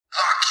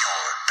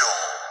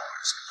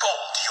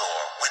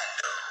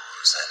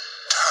windows and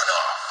turn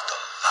off the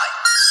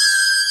lights.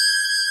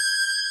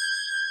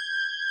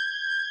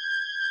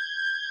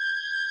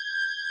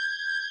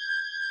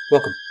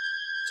 Welcome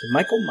to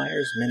Michael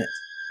Myers Minute,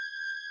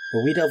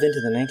 where we delve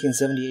into the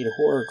 1978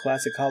 horror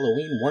classic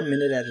Halloween 1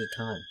 minute at a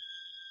time.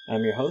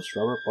 I'm your host,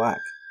 Robert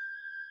Black.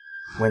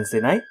 Wednesday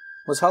night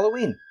was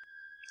Halloween.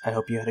 I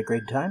hope you had a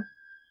great time.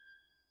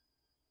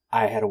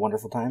 I had a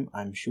wonderful time,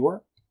 I'm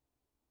sure.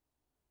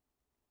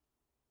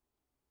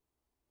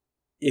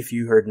 If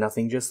you heard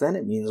nothing just then,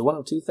 it means one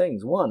of two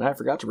things. One, I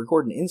forgot to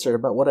record an insert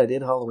about what I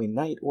did Halloween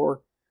night,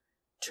 or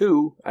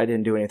two, I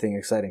didn't do anything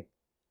exciting.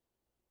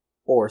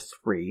 Or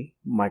three,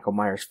 Michael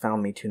Myers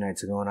found me 2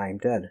 nights ago and I am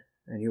dead,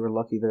 and you were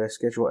lucky that I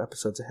schedule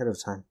episodes ahead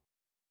of time.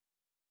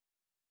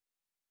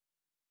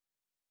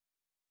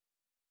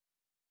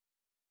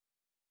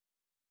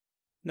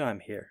 No, I'm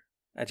here.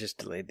 I just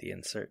delayed the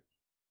insert.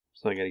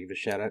 So I gotta give a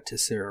shout out to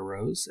Sarah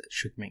Rose at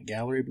Sugarmynt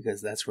Gallery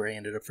because that's where I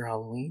ended up for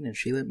Halloween, and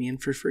she let me in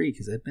for free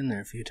because I've been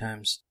there a few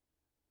times.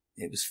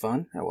 It was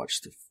fun. I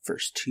watched the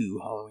first 2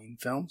 Halloween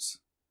films,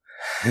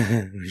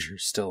 which are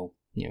still,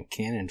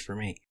 canon for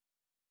me.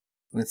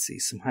 Let's see,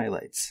 some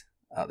highlights.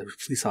 There was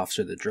a police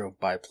officer that drove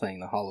by playing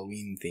the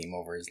Halloween theme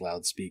over his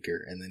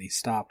loudspeaker, and then he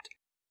stopped,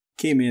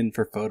 came in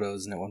for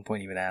photos, and at one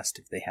point even asked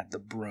if they had the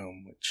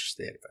broom, which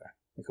they have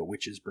a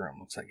witch's broom.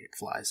 Looks like it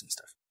flies and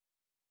stuff.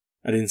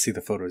 I didn't see the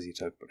photos he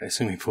took, but I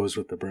assume he posed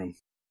with the broom.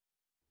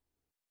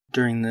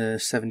 During the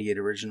 78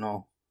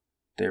 original,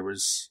 there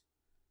was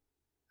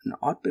an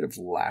odd bit of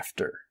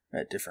laughter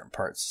at different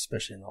parts,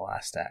 especially in the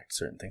last act.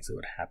 Certain things that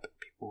would happen,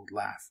 people would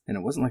laugh. And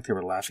it wasn't like they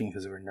were laughing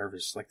because they were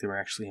nervous, like they were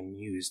actually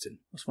amused. And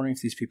I was wondering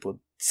if these people had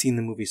seen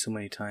the movie so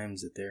many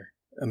times that they're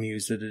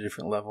amused at a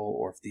different level,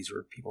 or if these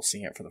were people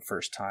seeing it for the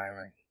first time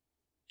and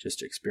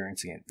just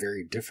experiencing it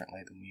very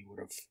differently than we would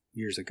have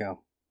years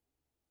ago.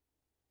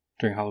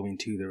 During Halloween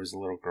 2, there was a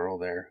little girl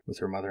there with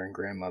her mother and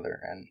grandmother,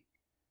 and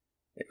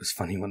it was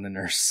funny when the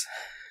nurse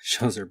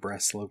shows her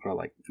breasts. The little girl,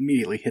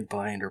 immediately hid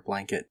behind her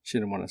blanket. She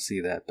didn't want to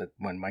see that, but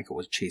when Michael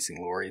was chasing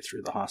Laurie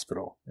through the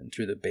hospital and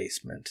through the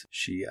basement,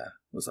 she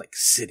was,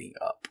 sitting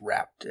up,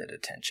 rapt at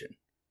attention,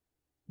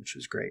 which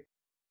was great.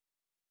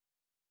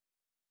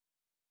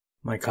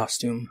 My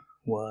costume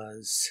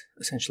was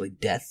essentially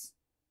death.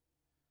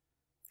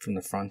 From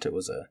the front, it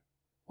was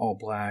all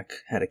black,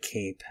 had a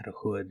cape, had a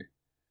hood,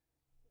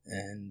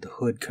 and the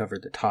hood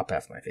covered the top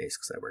half of my face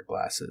because I wear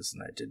glasses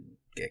and I didn't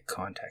get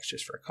contacts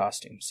just for a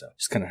costume, so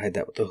just kind of hide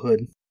that with the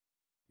hood.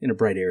 In a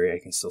bright area I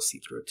can still see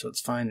through it, so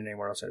it's fine, and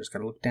anywhere else I just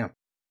gotta look down.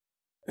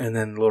 And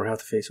then the lower half of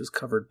the face was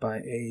covered by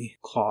a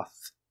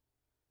cloth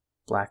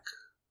black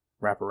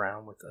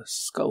wraparound with a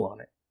skull on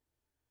it,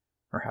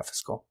 or half a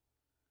skull.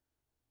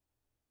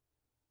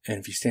 And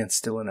if you stand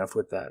still enough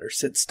with that, or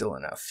sit still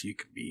enough, you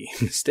could be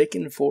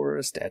mistaken for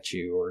a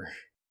statue, or...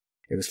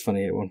 It was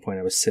funny, at one point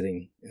I was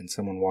sitting and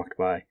someone walked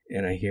by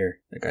and I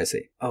hear the guy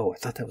say, "Oh, I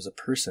thought that was a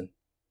person."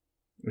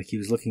 Like he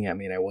was looking at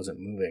me and I wasn't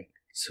moving.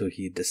 So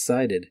he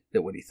decided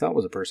that what he thought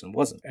was a person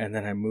wasn't. And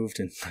then I moved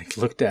and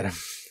looked at him.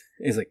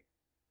 He's like,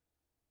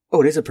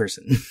 "Oh, it is a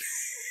person."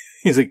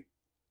 He's like,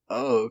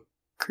 "Oh,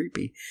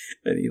 creepy."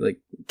 And he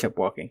kept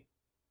walking.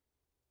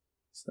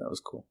 So that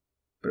was cool.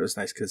 But it was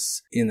nice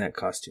because in that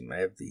costume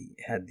I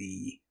had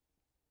the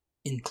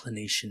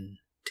inclination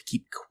to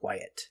keep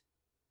quiet.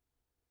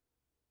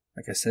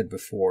 Like I said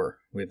before,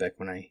 way back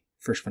when I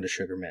first went to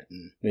Sugarmynt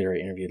and later I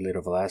interviewed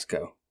Lito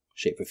Velasco,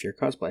 Shape of Fear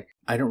cosplay,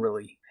 I don't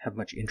really have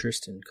much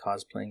interest in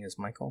cosplaying as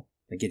Michael,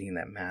 getting in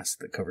that mask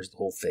that covers the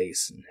whole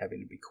face and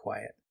having to be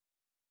quiet.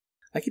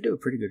 I could do a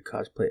pretty good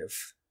cosplay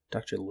of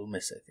Dr.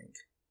 Loomis, I think.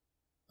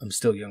 I'm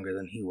still younger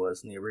than he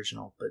was in the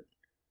original, but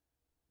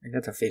I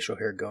got the facial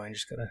hair going,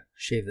 just gotta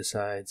shave the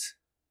sides,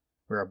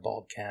 wear a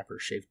bald cap, or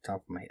shave the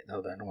top of my head.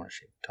 No, I don't want to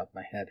shave the top of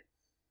my head.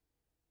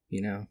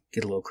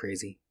 Get a little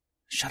crazy.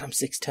 Shot him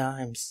 6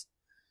 times.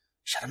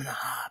 Shot him in the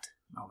heart.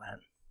 And all that.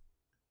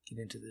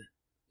 Get into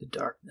the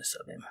darkness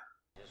of him.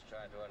 Just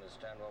try to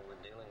understand what we're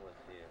dealing with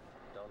here.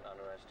 Don't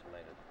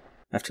underestimate it.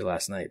 After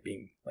last night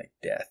being like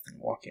death and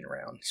walking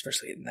around,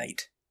 especially at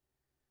night,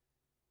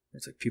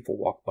 it's like people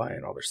walk by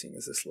and all they're seeing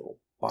is this little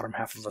bottom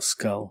half of a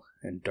skull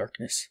and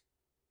darkness.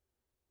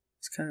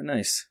 It's kind of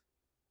nice.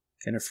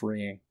 Kind of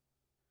freeing.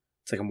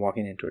 It's like I'm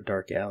walking into a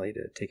dark alley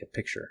to take a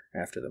picture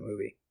after the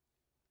movie.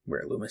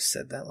 Where Loomis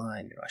said that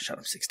line, I shot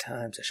him 6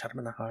 times, I shot him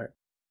in the heart.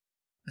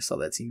 I saw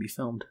that scene be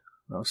filmed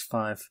when I was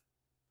 5.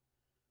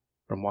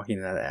 But I'm walking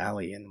in that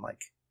alley and I'm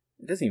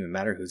it doesn't even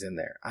matter who's in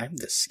there. I'm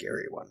the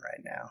scary one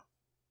right now.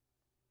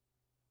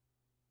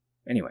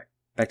 Anyway,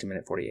 back to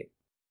minute 48.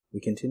 We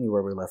continue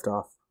where we left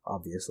off,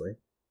 obviously.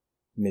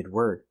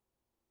 Mid-word.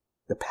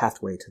 The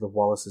pathway to the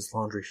Wallace's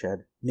laundry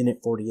shed.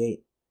 Minute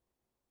 48.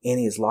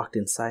 Annie is locked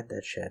inside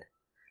that shed.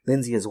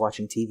 Lindsey is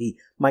watching TV,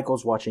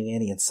 Michael's watching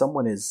Annie, and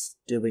someone is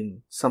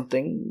doing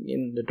something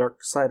in the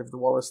dark side of the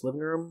Wallace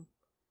living room.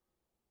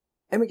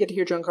 And we get to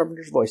hear John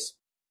Carpenter's voice.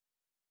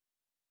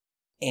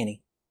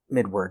 Annie,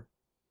 mid-word.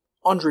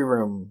 Undry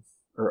room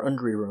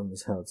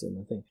is how it's in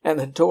the thing. And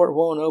the door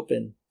won't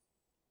open.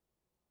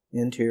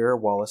 Interior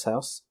Wallace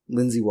house,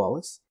 Lindsey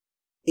Wallace.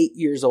 8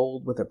 years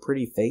old with a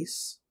pretty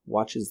face,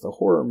 watches the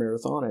horror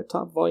marathon at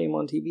top volume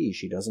on TV.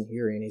 She doesn't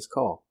hear Annie's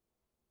call.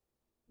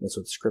 That's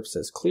what the script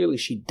says. Clearly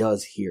she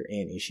does hear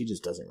Annie, she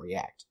just doesn't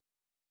react.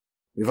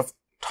 We've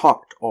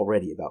talked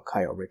already about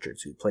Kyle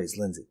Richards, who plays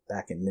Lindsey,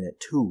 back in minute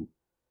 2.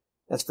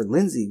 As for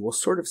Lindsey, we'll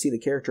sort of see the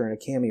character in a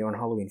cameo on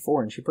Halloween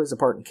 4, and she plays a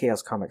part in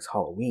Chaos Comics'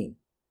 Halloween.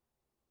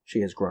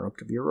 She has grown up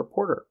to be a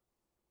reporter.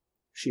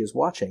 She is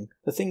watching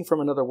The Thing from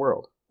Another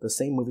World, the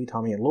same movie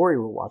Tommy and Laurie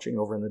were watching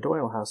over in the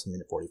Doyle house in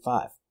minute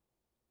 45.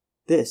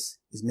 This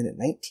is minute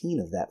 19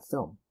 of that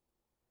film.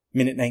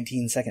 Minute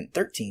 19, second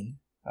 13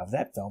 of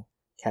that film,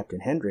 Captain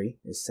Hendry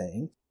is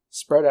saying,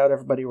 "Spread out,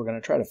 everybody, we're going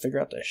to try to figure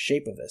out the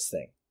shape of this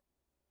thing."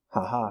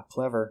 Haha,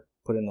 clever.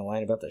 Put in the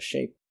line about the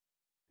shape.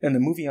 And the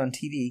movie on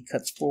TV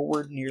cuts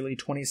forward nearly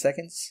 20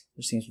 seconds.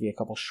 There seems to be a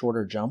couple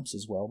shorter jumps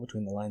as well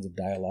between the lines of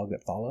dialogue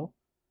that follow.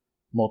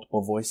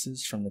 Multiple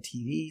voices from the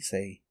TV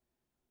say,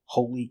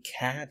 "Holy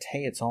cat,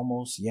 hey, it's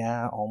almost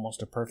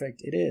a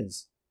perfect." It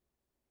is.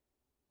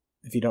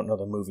 If you don't know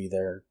the movie,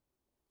 they're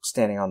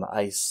standing on the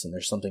ice, and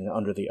there's something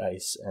under the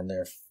ice, and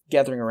they're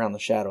gathering around the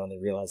shadow, and they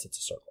realize it's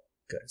a circle,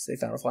 because they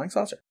found a flying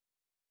saucer.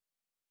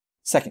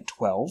 Second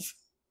 12.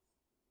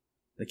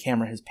 The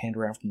camera has panned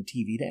around from the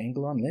TV to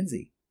angle on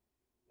Lindsey.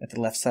 At the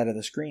left side of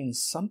the screen,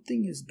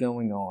 something is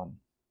going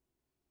on.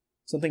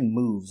 Something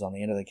moves on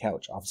the end of the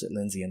couch opposite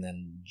Lindsey and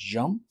then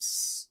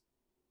jumps,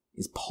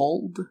 is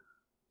pulled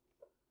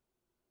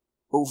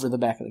over the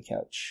back of the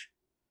couch.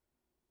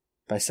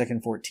 By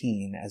second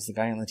 14, as the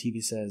guy on the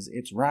TV says,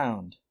 "It's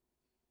round."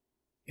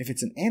 If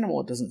it's an animal,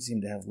 it doesn't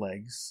seem to have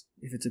legs.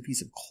 If it's a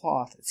piece of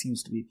cloth, it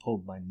seems to be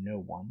pulled by no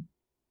one.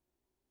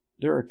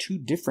 There are 2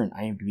 different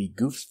IMDb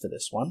goofs for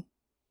this one.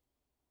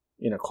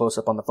 In a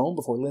close-up on the phone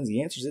before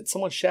Lindsey answers it,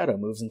 someone's shadow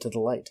moves into the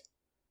light.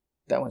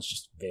 That one's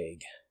just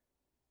vague.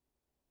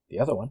 The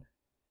other one,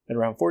 at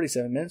around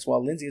 47 minutes,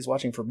 while Lindsey is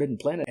watching Forbidden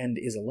Planet and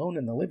is alone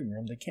in the living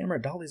room, the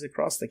camera dollies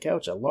across the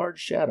couch. A large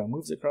shadow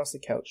moves across the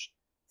couch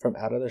from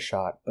out of the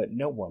shot, but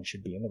no one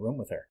should be in the room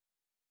with her.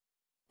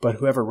 But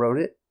whoever wrote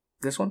it,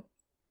 this one,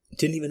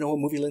 didn't even know what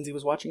movie Lindsey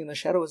was watching, and the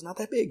shadow is not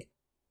that big.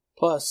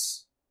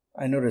 Plus,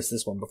 I noticed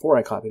this one before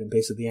I copied and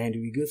pasted the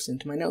IMDb goofs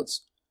into my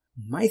notes.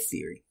 My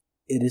theory: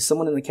 it is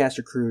someone in the cast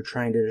or crew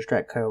trying to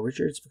distract Kyle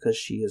Richards because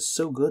she is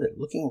so good at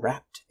looking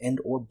rapt and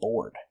or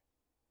bored.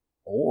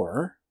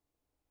 Or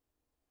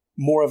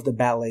more of the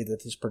ballet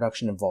that this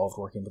production involved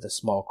working with a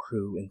small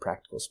crew in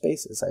practical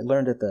spaces. I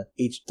learned at the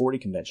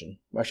H40 convention,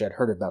 actually I'd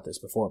heard about this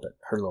before, but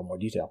heard a little more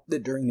detail,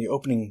 that during the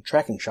opening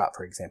tracking shot,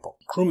 for example,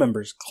 crew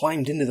members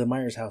climbed into the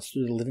Myers house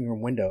through the living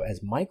room window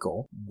as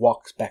Michael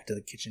walks back to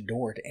the kitchen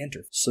door to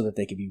enter so that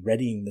they could be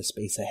readying the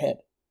space ahead.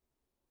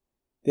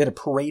 They had a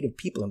parade of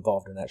people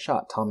involved in that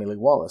shot. Tommy Lee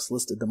Wallace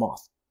listed them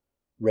off.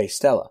 Ray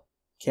Stella,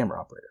 camera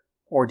operator,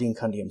 or Dean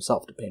Cundy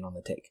himself, depending on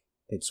the take.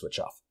 They'd switch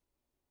off.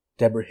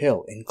 Deborah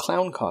Hill in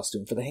clown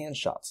costume for the hand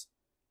shots.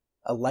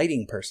 A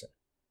lighting person.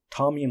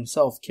 Tommy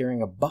himself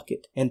carrying a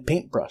bucket and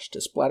paintbrush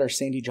to splatter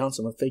Sandy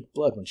Johnson with fake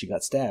blood when she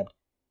got stabbed.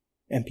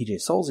 And PJ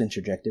Souls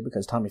interjected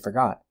because Tommy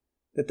forgot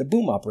that the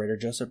boom operator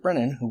Joseph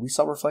Brennan, who we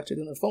saw reflected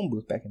in the phone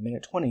booth back in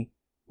minute 20,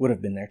 would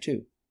have been there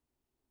too.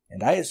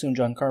 And I assumed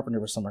John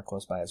Carpenter was somewhere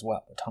close by as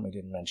well, but Tommy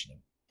didn't mention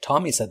him.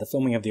 Tommy said the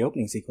filming of the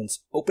opening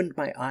sequence opened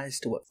my eyes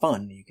to what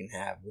fun you can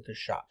have with a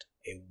shot.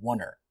 A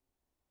oneer.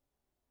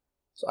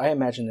 So I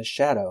imagine this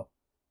shadow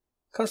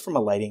comes from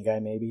a lighting guy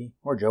maybe,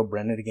 or Joe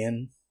Brennan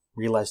again,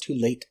 realized too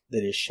late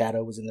that his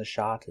shadow was in the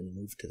shot and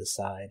moved to the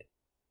side.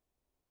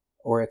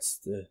 Or it's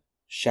the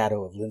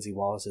shadow of Lindsey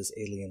Wallace's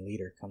alien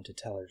leader come to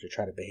tell her to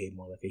try to behave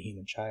more like a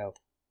human child.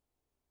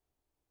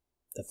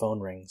 The phone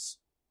rings.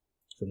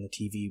 From the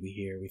TV we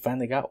hear, "We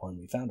finally got one.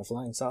 We found a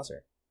flying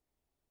saucer."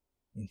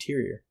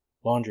 Interior,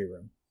 laundry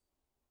room.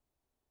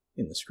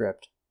 In the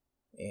script,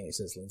 Annie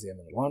says, "Lindsey, I'm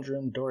in the laundry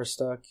room, door is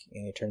stuck."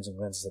 Annie turns and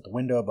glances at the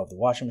window above the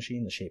washing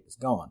machine. The shape is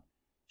gone.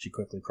 She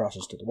quickly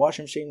crosses to the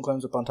washing machine,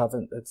 climbs up on top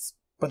of it. It's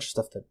a bunch of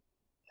stuff that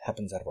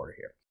happens out of order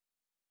here.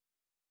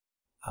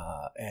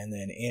 And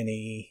then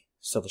Annie,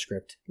 still the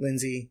script,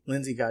 Lindsey,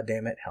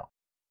 goddammit, help.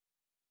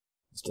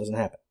 This doesn't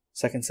happen.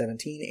 Second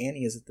 17,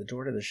 Annie is at the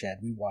door to the shed.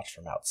 We watch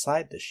from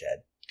outside the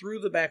shed. Through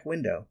the back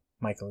window,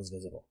 Michael is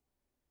visible.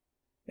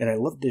 And I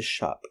love this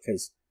shot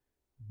because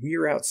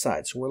we're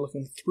outside, so we're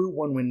looking through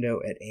one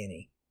window at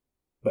Annie,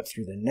 but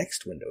through the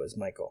next window is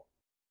Michael.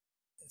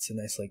 It's a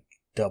nice,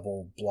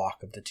 double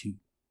block of the 2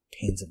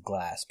 panes of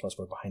glass, plus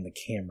we're behind the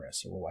camera,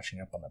 so we're watching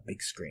up on the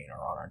big screen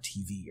or on our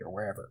TV or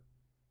wherever.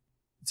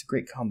 It's a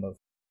great combo.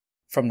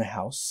 From the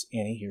house,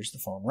 Annie hears the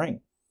phone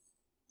ring.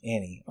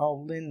 Annie, "Oh,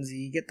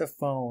 Lindsey, get the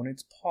phone.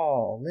 It's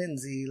Paul.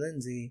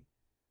 Lindsey.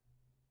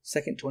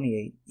 Second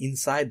 28,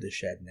 inside the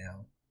shed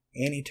now.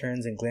 Annie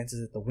turns and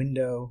glances at the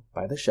window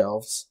by the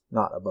shelves,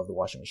 not above the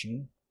washing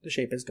machine. The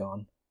shape is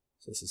gone.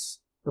 So this is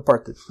the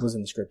part that was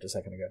in the script a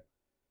second ago.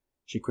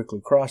 She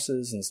quickly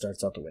crosses and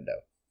starts out the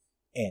window.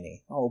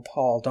 Annie, "Oh,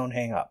 Paul, don't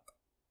hang up."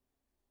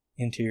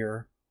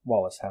 Interior,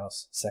 Wallace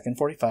house, second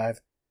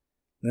 45.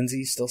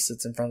 Lindsey still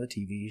sits in front of the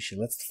TV. She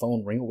lets the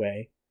phone ring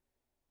away.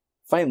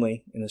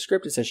 Finally, in the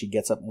script it says she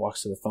gets up and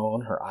walks to the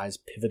phone, her eyes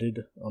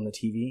pivoted on the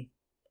TV,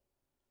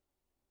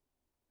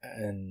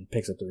 and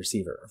picks up the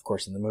receiver. Of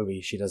course, in the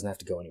movie, she doesn't have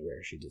to go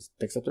anywhere. She just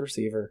picks up the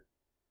receiver,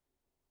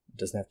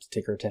 doesn't have to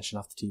take her attention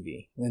off the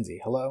TV. Lindsey,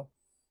 hello?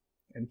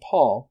 And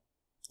Paul,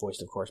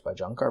 voiced of course by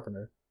John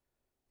Carpenter,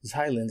 says,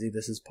 hi Lindsey,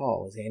 this is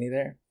Paul. Is Annie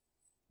there?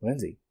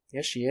 Lindsey,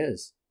 yes she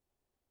is.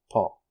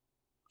 Paul,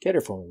 get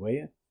her for me, will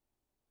you?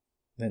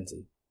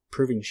 Lindsey,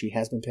 proving she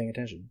has been paying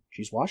attention.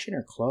 She's washing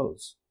her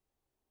clothes.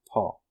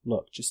 Paul,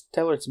 look, just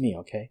tell her it's me,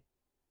 okay?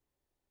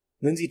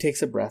 Lindsey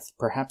takes a breath,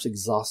 perhaps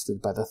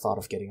exhausted by the thought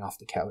of getting off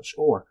the couch,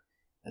 or,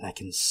 and I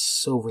can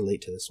so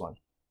relate to this one,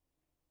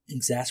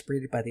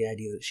 exasperated by the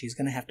idea that she's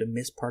going to have to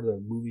miss part of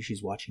the movie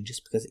she's watching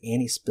just because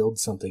Annie spilled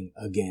something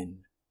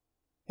again.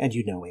 And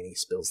you know Annie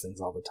spills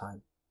things all the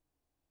time.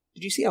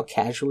 Did you see how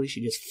casually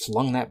she just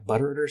flung that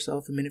butter at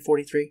herself in minute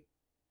 43?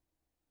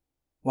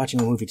 Watching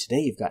a movie today,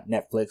 you've got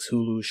Netflix,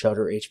 Hulu,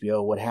 Shudder,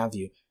 HBO, what have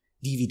you,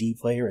 DVD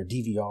player, a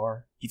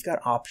DVR. You've got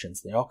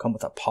options. They all come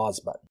with a pause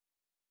button.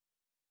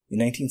 In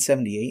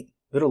 1978,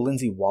 little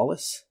Lindsey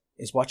Wallace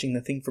is watching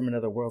The Thing from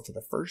Another World for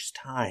the first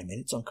time, and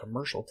it's on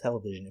commercial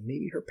television, and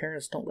maybe her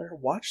parents don't let her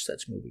watch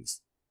such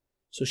movies.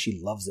 So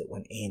she loves it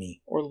when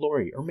Annie, or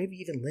Lori, or maybe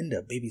even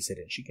Linda babysit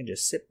it. She can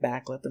just sit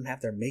back, let them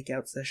have their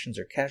make-out sessions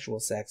or casual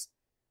sex.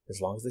 As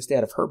long as they stay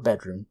out of her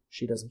bedroom,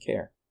 she doesn't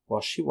care,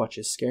 while she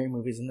watches scary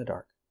movies in the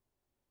dark.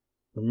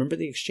 Remember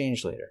the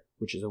exchange later,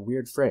 which is a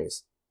weird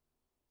phrase.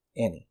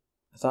 Annie,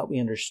 I thought we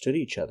understood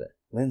each other.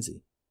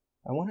 Lindsey,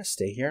 I want to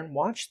stay here and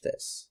watch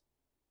this.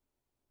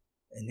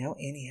 And now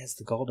Annie has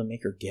the gall to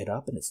make her get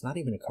up, and it's not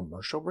even a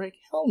commercial break?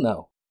 Hell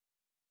no.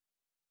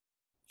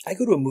 I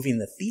go to a movie in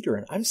the theater,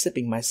 and I'm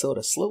sipping my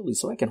soda slowly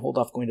so I can hold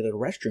off going to the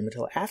restroom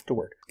until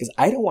afterward, because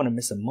I don't want to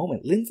miss a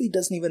moment. Lindsey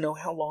doesn't even know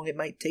how long it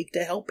might take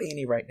to help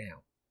Annie right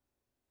now.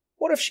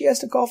 What if she has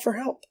to call for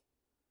help?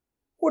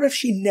 What if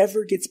she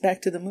never gets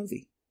back to the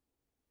movie?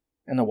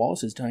 And the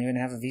Wallaces don't even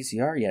have a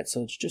VCR yet,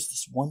 so it's just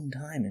this one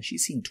time, and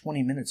she's seen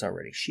 20 minutes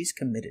already. She's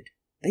committed.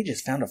 They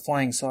just found a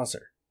flying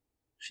saucer.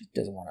 She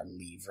doesn't want to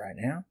leave right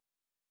now.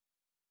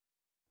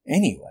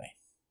 Anyway,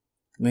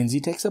 Lindsey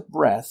takes a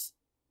breath,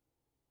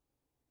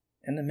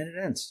 and the minute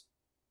ends.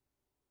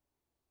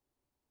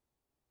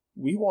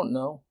 We won't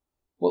know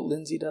what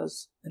Lindsey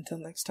does until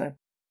next time.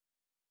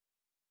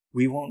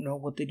 We won't know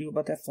what they do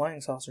about that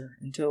flying saucer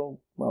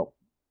until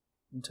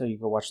you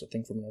go watch The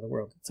Thing from Another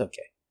World. It's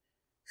okay.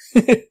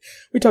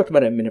 We talked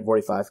about it in minute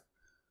 45.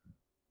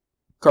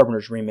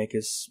 Carpenter's remake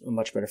is a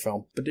much better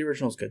film, but the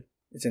original's good.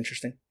 It's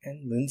interesting,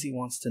 and Lindsey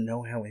wants to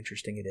know how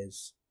interesting it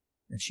is,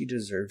 and she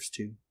deserves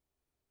to.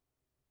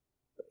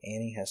 But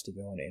Annie has to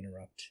go and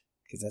interrupt,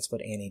 because that's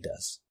what Annie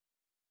does.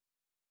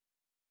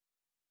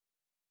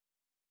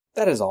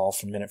 That is all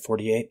from Minute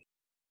 48.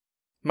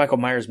 Michael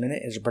Myers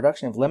Minute is a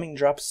production of Lemming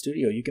Drops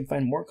Studio. You can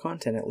find more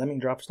content at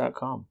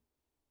lemmingdrops.com.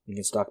 You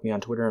can stalk me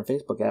on Twitter and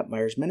Facebook at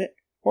Myers Minute,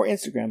 or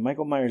Instagram,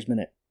 Michael Myers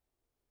Minute,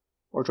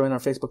 or join our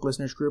Facebook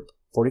listeners group,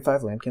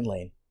 45 Lambkin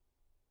Lane.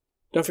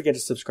 Don't forget to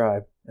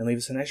subscribe and leave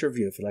us a nice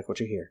review if you like what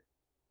you hear.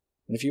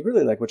 And if you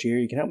really like what you hear,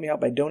 you can help me out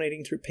by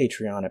donating through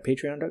Patreon at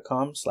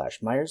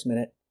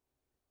patreon.com/MyersMinute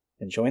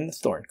and join the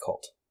Thorn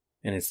Cult.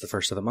 And it's the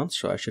first of the month,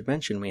 so I should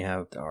mention we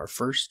have our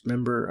first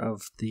member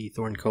of the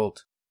Thorn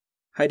Cult,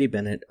 Heidi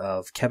Bennett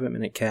of Cabot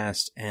Minute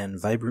Cast and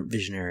Vibrant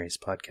Visionaries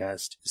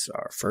podcast, is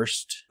our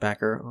first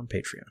backer on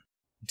Patreon.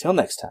 Until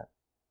next time.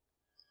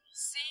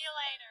 See you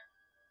later.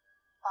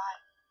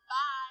 Bye.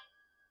 Bye.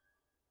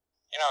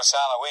 You know, it's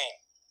Halloween.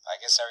 I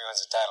guess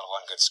everyone's entitled to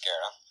one good scare,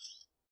 huh?